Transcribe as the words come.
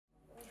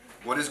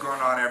What is going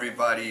on,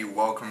 everybody?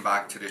 Welcome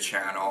back to the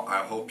channel.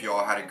 I hope you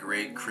all had a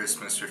great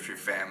Christmas with your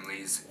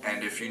families,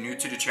 and if you're new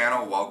to the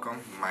channel,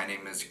 welcome. My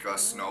name is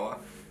Gus Noah,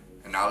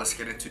 and now let's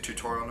get into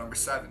tutorial number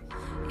 7.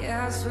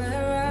 Yeah, I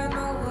swear I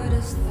know what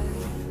it's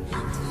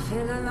like to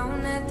feel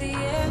alone at the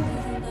end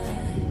of the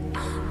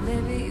night.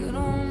 Maybe you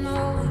don't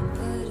know it,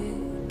 but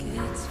it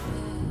gets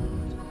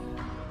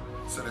better.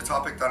 So the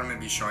topic that I'm going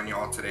to be showing you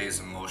all today is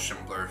a motion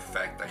blur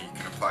effect that you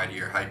can apply to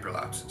your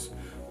hyperlapses.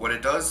 What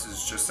it does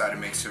is just that it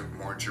makes it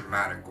more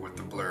dramatic with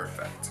the blur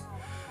effect.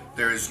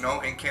 There is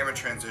no in-camera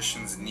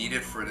transitions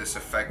needed for this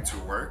effect to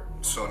work.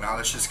 So now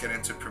let's just get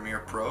into Premiere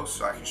Pro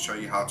so I can show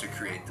you how to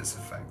create this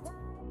effect.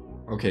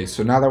 Okay,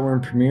 so now that we're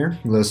in Premiere,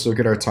 let's look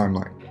at our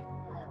timeline.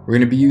 We're going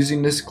to be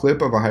using this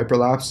clip of a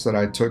hyperlapse that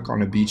I took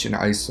on a beach in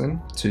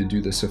Iceland to do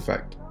this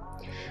effect.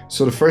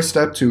 So the first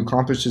step to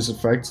accomplish this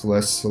effect,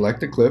 let's select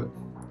the clip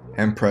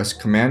and press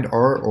Command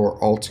R or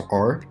Alt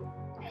R.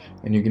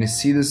 And you're going to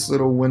see this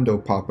little window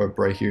pop up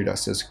right here that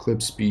says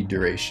clip speed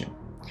duration.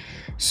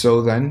 So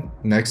then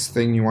next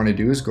thing you want to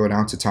do is go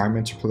down to time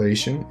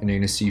interpolation, and you're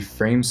going to see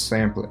frame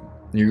sampling.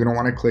 You're going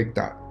to want to click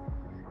that,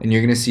 and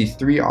you're going to see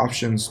 3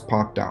 options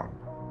pop down,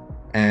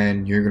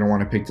 and you're going to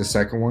want to pick the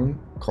second one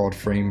called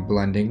frame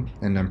blending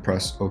and then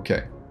press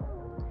OK.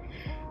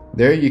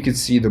 There you can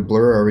see the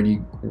blur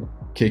already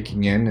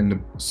kicking in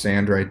the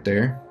sand right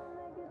there.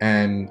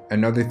 And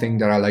another thing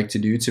that I like to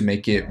do to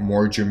make it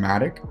more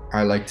dramatic,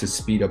 I like to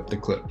speed up the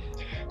clip.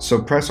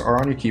 So press R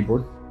on your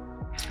keyboard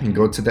and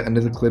go to the end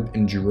of the clip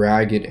and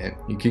drag it in.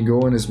 You can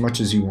go in as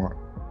much as you want.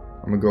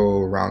 I'm gonna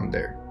go around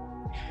there.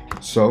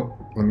 So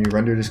let me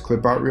render this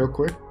clip out real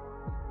quick.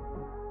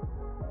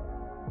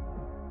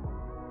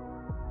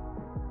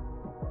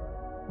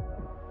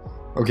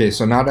 Okay,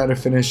 so now that I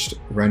finished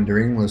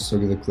rendering, let's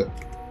look at the clip.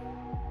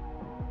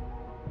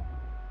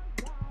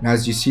 And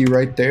as you see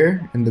right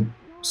there in the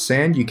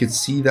sand, you can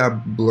see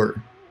that blur.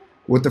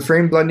 What the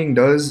frame blending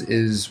does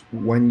is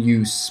when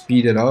you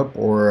speed it up,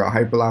 or a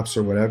hyperlapse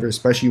or whatever,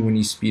 especially when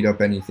you speed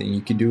up anything,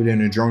 you can do it in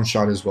a drone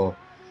shot as well.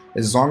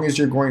 As long as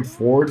you're going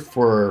forward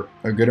for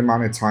a good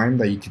amount of time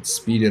that you can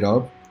speed it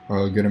up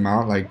a good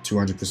amount, like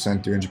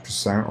 200%,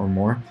 300% or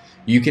more,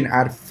 you can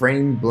add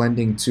frame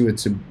blending to it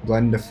to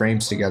blend the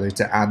frames together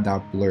to add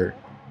that blur.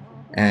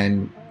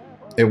 And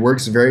it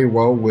works very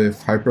well with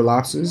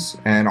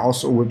hyperlapses and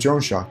also with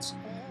drone shots.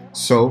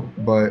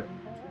 But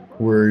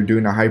we're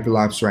doing a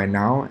hyperlapse right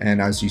now,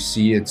 and as you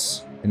see,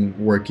 it's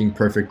working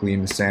perfectly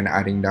in the sand,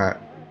 adding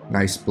that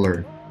nice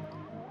blur.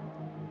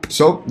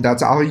 So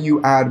that's how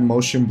you add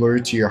motion blur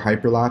to your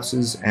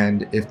hyperlapses.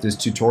 And if this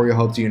tutorial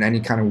helped you in any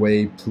kind of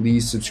way,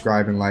 please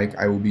subscribe and like.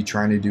 I will be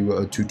trying to do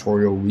a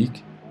tutorial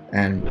week,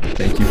 and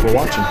thank you for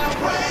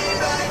watching.